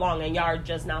for how long, and y'all are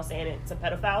just now saying it's a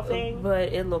pedophile thing?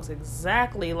 But it looks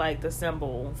exactly like the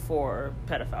symbol for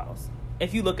pedophiles.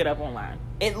 If you look it up online.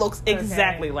 It looks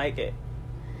exactly like it.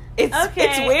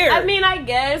 It's weird. I mean, I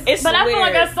guess. But I feel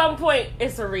like at some point,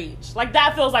 it's a reach. Like,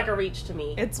 that feels like a reach to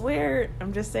me. It's weird.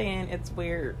 I'm just saying, it's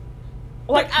weird.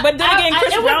 Like, but then again,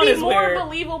 Chris Brown is weird. It would be more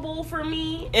believable for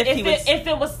me if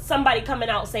it was somebody coming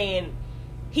out saying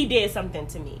he did something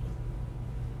to me.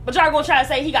 But y'all gonna try to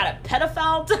say he got a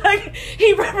pedophile tag?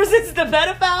 He represents the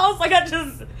pedophiles? Like,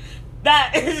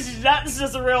 that's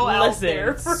just real out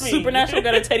there for me. Supernatural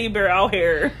got a teddy bear out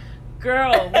here.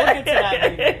 Girl, we'll get to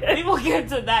that later. We will get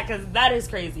to that because that is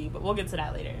crazy, but we'll get to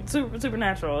that later.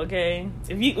 Supernatural, okay?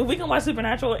 If we can watch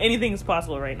Supernatural, anything's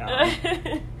possible right now.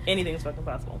 Anything's fucking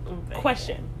possible.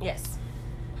 Question. Yes.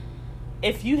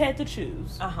 If you had to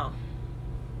choose,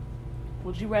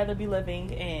 would you rather be living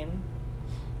in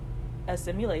a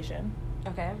simulation?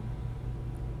 Okay.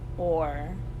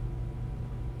 Or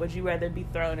would you rather be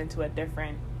thrown into a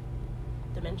different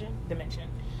dimension?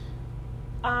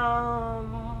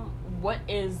 What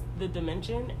is the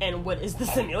dimension and what is the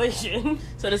simulation?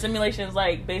 So the simulation is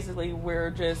like basically we're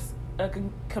just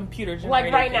computer generated.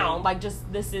 Like right thing. now, like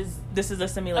just this is a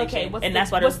simulation. okay.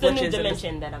 What's the new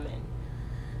dimension that I'm in?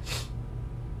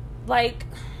 Like,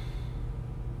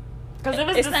 because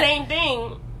if it's the same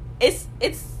thing, it's.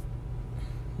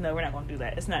 No, we're not going to do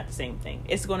that. It's not the same thing.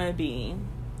 It's going to be.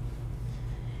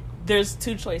 There's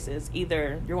two choices.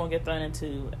 Either you're going to get thrown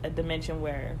into a dimension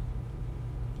where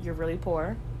you're really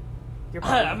poor.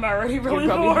 I'm already really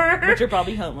poor. But you're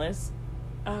probably homeless.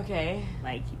 Okay.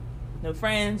 Like, no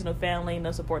friends, no family,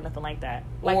 no support, nothing like that.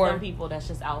 Like or them people that's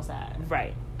just outside.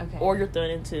 Right. Okay. Or you're thrown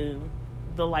into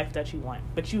the life that you want,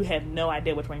 but you have no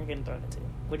idea which one you're getting thrown into.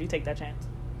 Would you take that chance?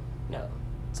 No.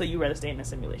 So you rather stay in a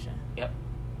simulation? Yep.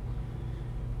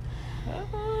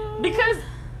 Because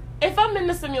if I'm in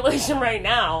the simulation right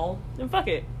now, then fuck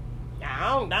it. I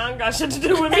don't got shit to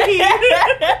do with me.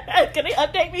 Can they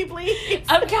update me, please?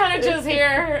 I'm kind of just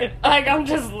here, like I'm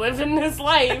just living this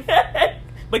life.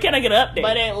 But can I get an update?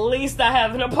 But at least I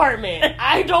have an apartment.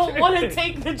 I don't want to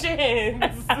take the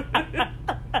chance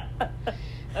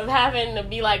of having to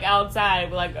be like outside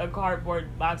with like a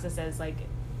cardboard box that says like,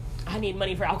 I need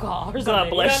money for alcohol or something. God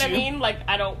bless you know what I mean? Like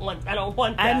I don't want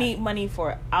that. I need money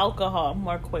for alcohol,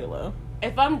 Marquela.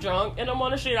 If I'm drunk and I'm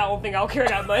on the street, I don't think I'll care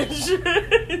that much.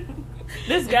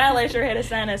 This guy last year had a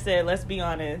sign that said, "Let's be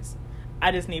honest,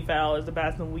 I just need $5 to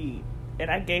buy some weed,"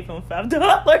 and I gave him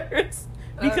 $5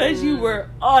 because you were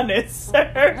honest,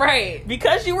 sir. Right?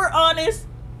 Because you were honest.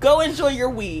 Go enjoy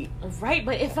your weed. Right,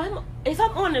 but if I'm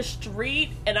on the street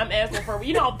and I'm asking for,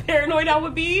 you know how paranoid I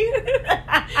would be?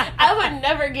 I would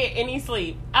never get any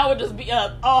sleep. I would just be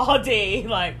up all day,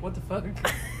 like, what the fuck?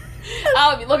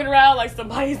 I would be looking around like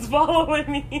somebody's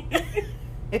following me.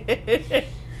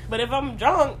 But if I'm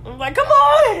drunk, I'm like, come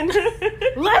on!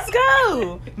 Let's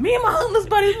go! Me and my homeless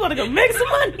buddies want to go make some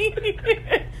money.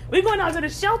 We going out to the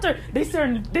shelter. They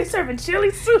serving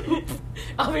chili soup.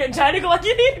 I'll be trying to go like,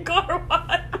 you need a car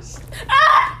wash.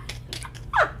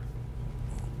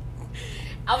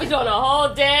 I'll be doing a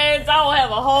whole dance. I will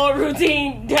have a whole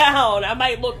routine down. I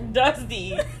might look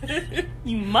dusty.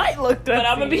 You might look dusty. But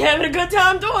I'm going to be having a good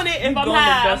time doing it. If I'm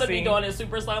high, I'm going to be doing it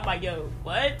super slow. I'm like, yo,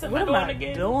 what am I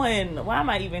doing? Why am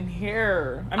I even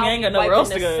here? I mean, I ain't got nowhere else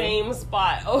to go. The same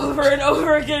spot over and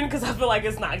over again because I feel like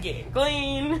it's not getting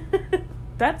clean.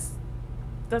 That's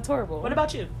horrible. What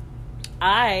about you?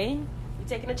 You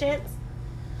taking a chance?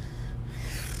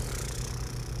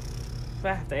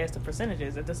 I have to ask the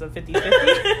percentages. Is this a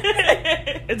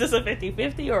 50-50? Is this a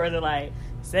 50-50 or is it like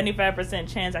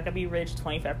 75% chance I could be rich,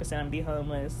 25% I'm be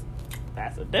homeless?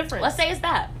 That's a difference. Let's say it's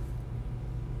that.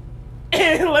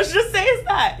 Let's just say it's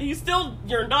that.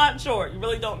 You're not sure. You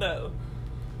really don't know.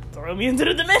 Throw me into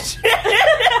the dimension.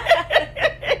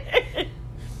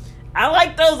 I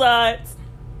like those odds.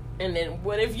 And then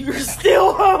what if you're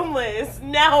still homeless?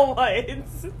 Now what?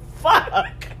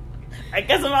 Fuck. I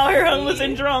guess I'm out here homeless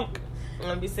and drunk. I'm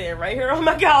gonna be sitting right here on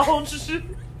my couch with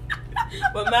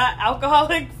my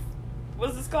alcoholic,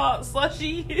 what's this called?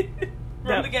 Slushie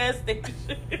from the gas station.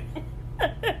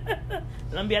 I'm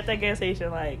gonna be at that gas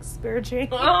station like, spare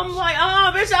change. I'm like,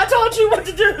 bitch, I told you what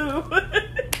to do.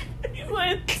 You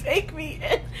wouldn't take me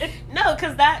in. No,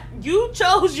 because you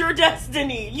chose your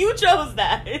destiny. You chose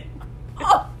that.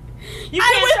 Oh,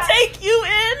 I would take you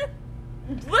in.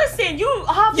 Listen, you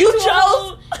hopped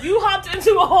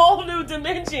into a whole new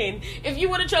dimension. If you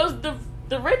would have chose the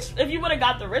rich, if you would have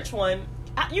got the rich one,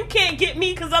 you can't get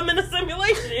me because I'm in a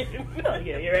simulation. Oh,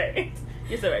 yeah, you're right.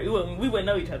 You're so right. We wouldn't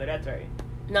know each other. That's right.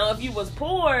 Now, if you was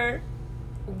poor,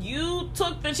 you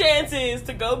took the chances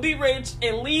to go be rich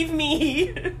and leave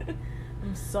me.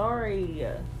 I'm sorry.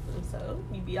 So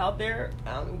you be out there,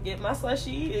 get my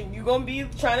slushie, and you gonna be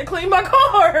trying to clean my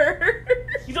car.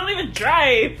 You don't even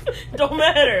drive. Don't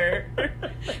matter.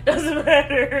 Doesn't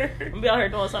matter. I'm gonna be out here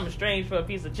doing something strange for a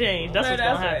piece of change. That's what's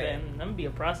gonna happen. Right. I'm gonna be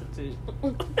a prostitute.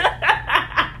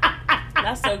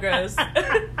 That's so gross.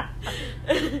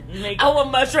 I would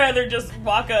much rather just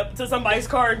walk up to somebody's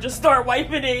car and just start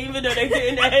wiping it, even though they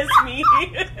didn't ask me.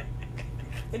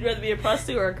 Would you rather be a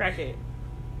prostitute or a crackhead?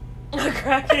 A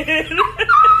crackhead.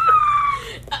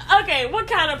 Okay, what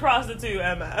kind of prostitute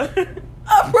am I?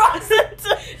 A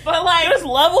prostitute. But like, there's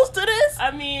levels to this.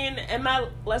 I mean, am I,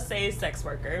 let's say, a sex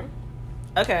worker?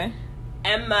 Okay.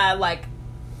 Am I like,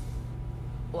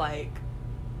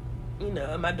 you know,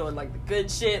 am I doing like the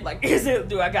good shit? Like,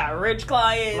 do I got rich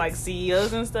clients? Like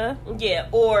CEOs and stuff? Yeah,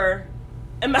 or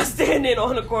am I standing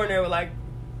on the corner with like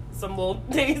some little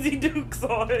Daisy Dukes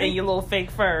on? And your little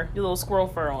fake fur, your little squirrel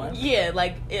fur on. Yeah,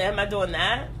 like, am I doing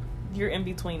that? You're in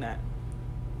between that.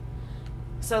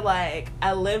 So, like,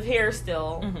 I live here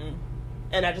still, mm-hmm.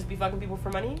 and I just be fucking people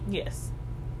for money? Yes.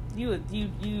 You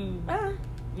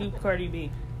Cardi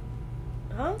B.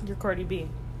 Huh? You're Cardi B.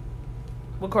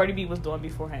 What Cardi B was doing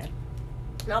beforehand.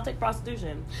 And I'll take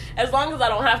prostitution. As long as I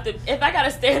don't have to... If I gotta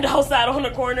stand outside on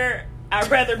the corner, I'd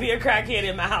rather be a crackhead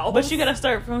in my house. But you gotta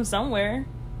start from somewhere.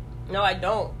 No, I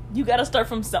don't. You gotta start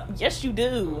from some... Yes, you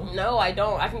do. No, I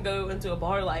don't. I can go into a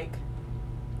bar like...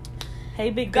 Hey,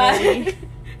 Big Daddy.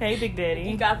 Hey, Big Daddy.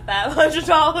 You got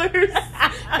 $500?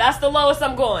 That's the lowest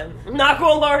I'm going. I'm not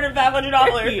going lower than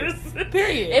 $500.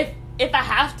 Period. If I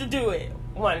have to do it,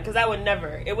 one, because I would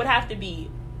never. It would have to be...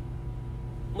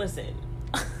 Listen.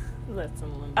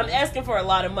 I'm asking for a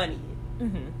lot of money.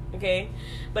 Mm-hmm. Okay?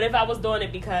 But if I was doing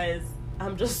it because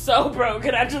I'm just so broke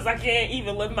and I can't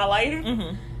even live my life,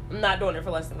 mm-hmm. I'm not doing it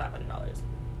for less than $500.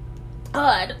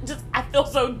 I feel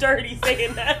so dirty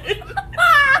saying that.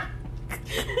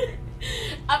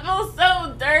 I feel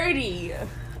so dirty.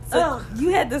 So you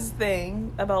had this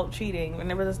thing about cheating, and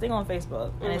there was this thing on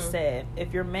Facebook, and it said,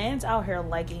 if your man's out here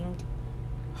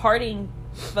hearting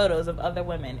photos of other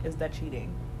women, is that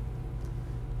cheating?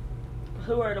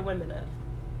 Who are the women of?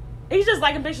 He's just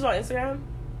liking pictures on Instagram.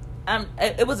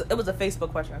 It was a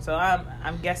Facebook question, so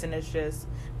I'm guessing it's just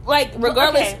like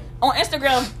regardless on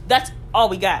Instagram. That's all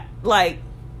we got. Like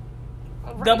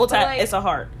double tap, it's a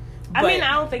heart. I mean,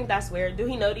 I don't think that's weird. Do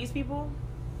he know these people?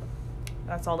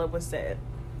 That's all it was said.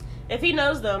 If he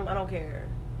knows them, I don't care.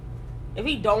 If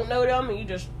he don't know them and you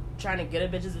just trying to get a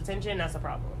bitch's attention, that's a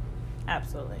problem.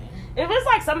 Absolutely. If it's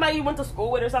like somebody you went to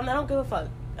school with or something, I don't give a fuck.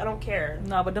 I don't care.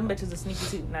 No, but them bitches are sneaky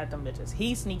too. Not them bitches.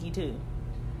 He's sneaky too.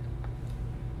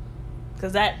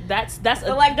 Cause that's.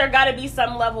 But like there got to be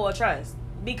some level of trust.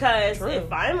 Because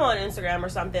if I'm on Instagram or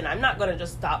something, I'm not gonna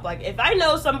just stop. Like if I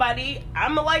know somebody,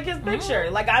 I'm gonna like his picture.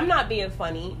 Mm-hmm. Like I'm not being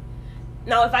funny.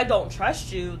 Now, if I don't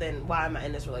trust you, then why am I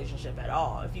in this relationship at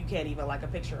all? If you can't even like a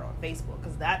picture on Facebook,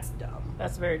 because that's dumb.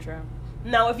 That's very true.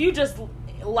 Now, if you just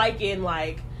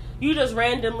you just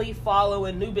randomly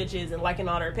following new bitches and liking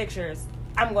all their pictures,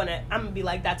 I'm gonna be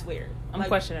like, that's weird. I'm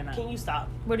questioning that. Can you stop?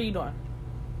 What are you doing?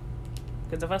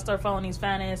 Because if I start following these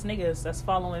fine ass niggas, that's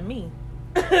following me.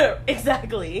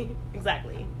 Exactly.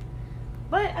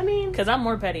 But I mean, because I'm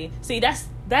more petty. See, that's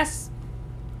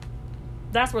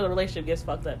where the relationship gets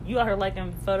fucked up. You out here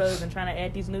liking photos and trying to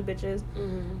add these new bitches.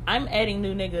 Mm-hmm. I'm adding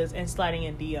new niggas and sliding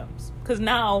in DMs. Because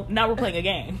now we're playing a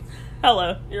game.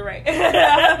 Hello. You're right.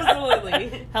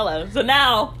 Absolutely. Hello. So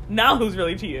now who's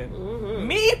really cheating? Mm-hmm.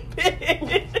 Me,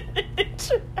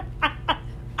 bitch.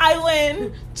 I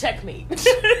win. Checkmate.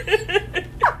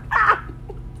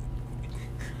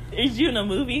 Is you in a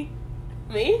movie?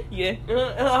 Me? Yeah.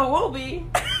 I will be.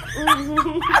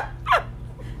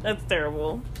 That's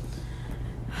terrible.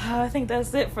 I think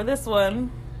that's it for this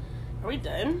one. Are we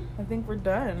done? I think we're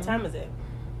done. What time is it?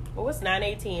 Well, it's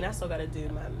 9:18. I still gotta do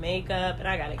my makeup, and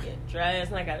I gotta get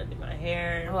dressed, and I gotta do my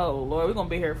hair. Oh, Lord. We're gonna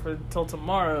be here till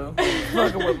tomorrow.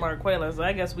 Fucking with Marquela, so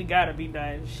I guess we gotta be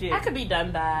done. Shit. I could be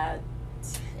done by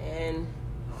 10.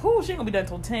 Who? She ain't gonna be done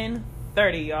till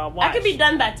 10:30, y'all. Watch. I could be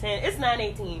done by 10. It's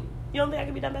 9:18. You don't think I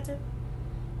could be done by 10?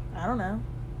 I don't know.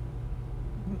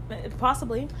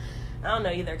 Possibly. I don't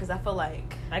know either, because I feel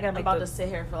like I'm about to sit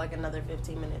here for like another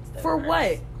 15 minutes. For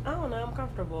what? I don't know. I'm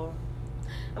comfortable.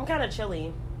 I'm kind of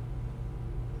chilly.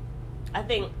 I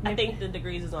think the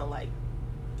degrees is on like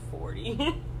 40.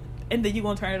 And then you're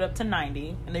going to turn it up to 90.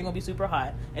 And then you're going to be super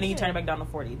hot. And then you turn it back down to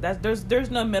 40. There's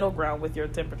no middle ground with your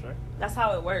temperature. That's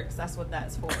how it works. That's what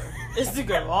that's for. It's to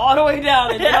go all the way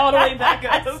down and then all the way back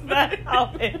up. That's not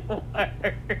how it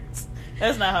works.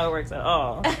 That's not how it works at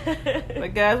all.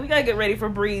 But guys, we gotta get ready for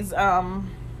Bree's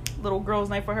little girl's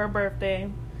night for her birthday.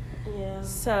 Yeah.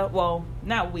 So, well,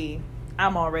 not we.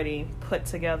 I'm already put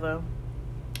together.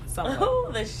 Somewhat. Oh,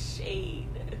 the shade.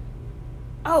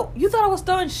 Oh, you thought I was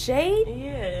throwing shade?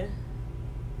 Yeah.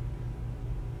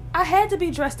 I had to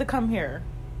be dressed to come here.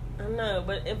 I know,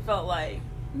 but it felt like.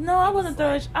 No, I wasn't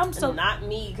throwing. I'm so not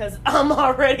me, because I'm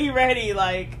already ready.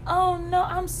 Like, oh no,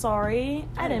 I'm sorry.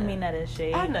 I didn't mean that as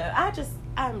shade. I know.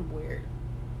 I'm weird.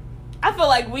 I feel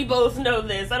like we both know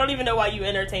this. I don't even know why you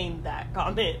entertained that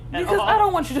comment at because all. I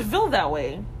don't want you to feel that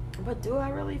way. But do I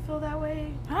really feel that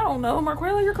way? I don't know,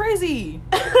 Marquela. You're crazy.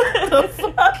 The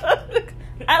fuck?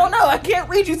 I don't know. I can't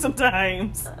read you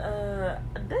sometimes.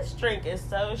 This drink is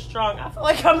so strong. I feel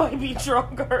like I might be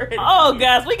drunk already. Oh,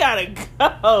 guys, we gotta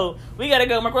go. We gotta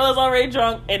go. Marquela's already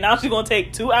drunk, and now she's gonna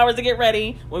take 2 hours to get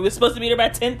ready. When we're supposed to be there by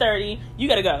 10:30. You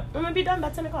gotta go. I'm gonna be done by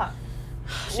 10 o'clock.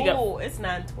 It's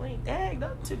 9:20. Dang,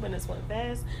 that 2 minutes went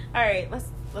fast. All right,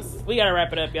 let's. We gotta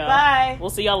wrap it up, y'all. Bye.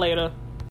 We'll see y'all later.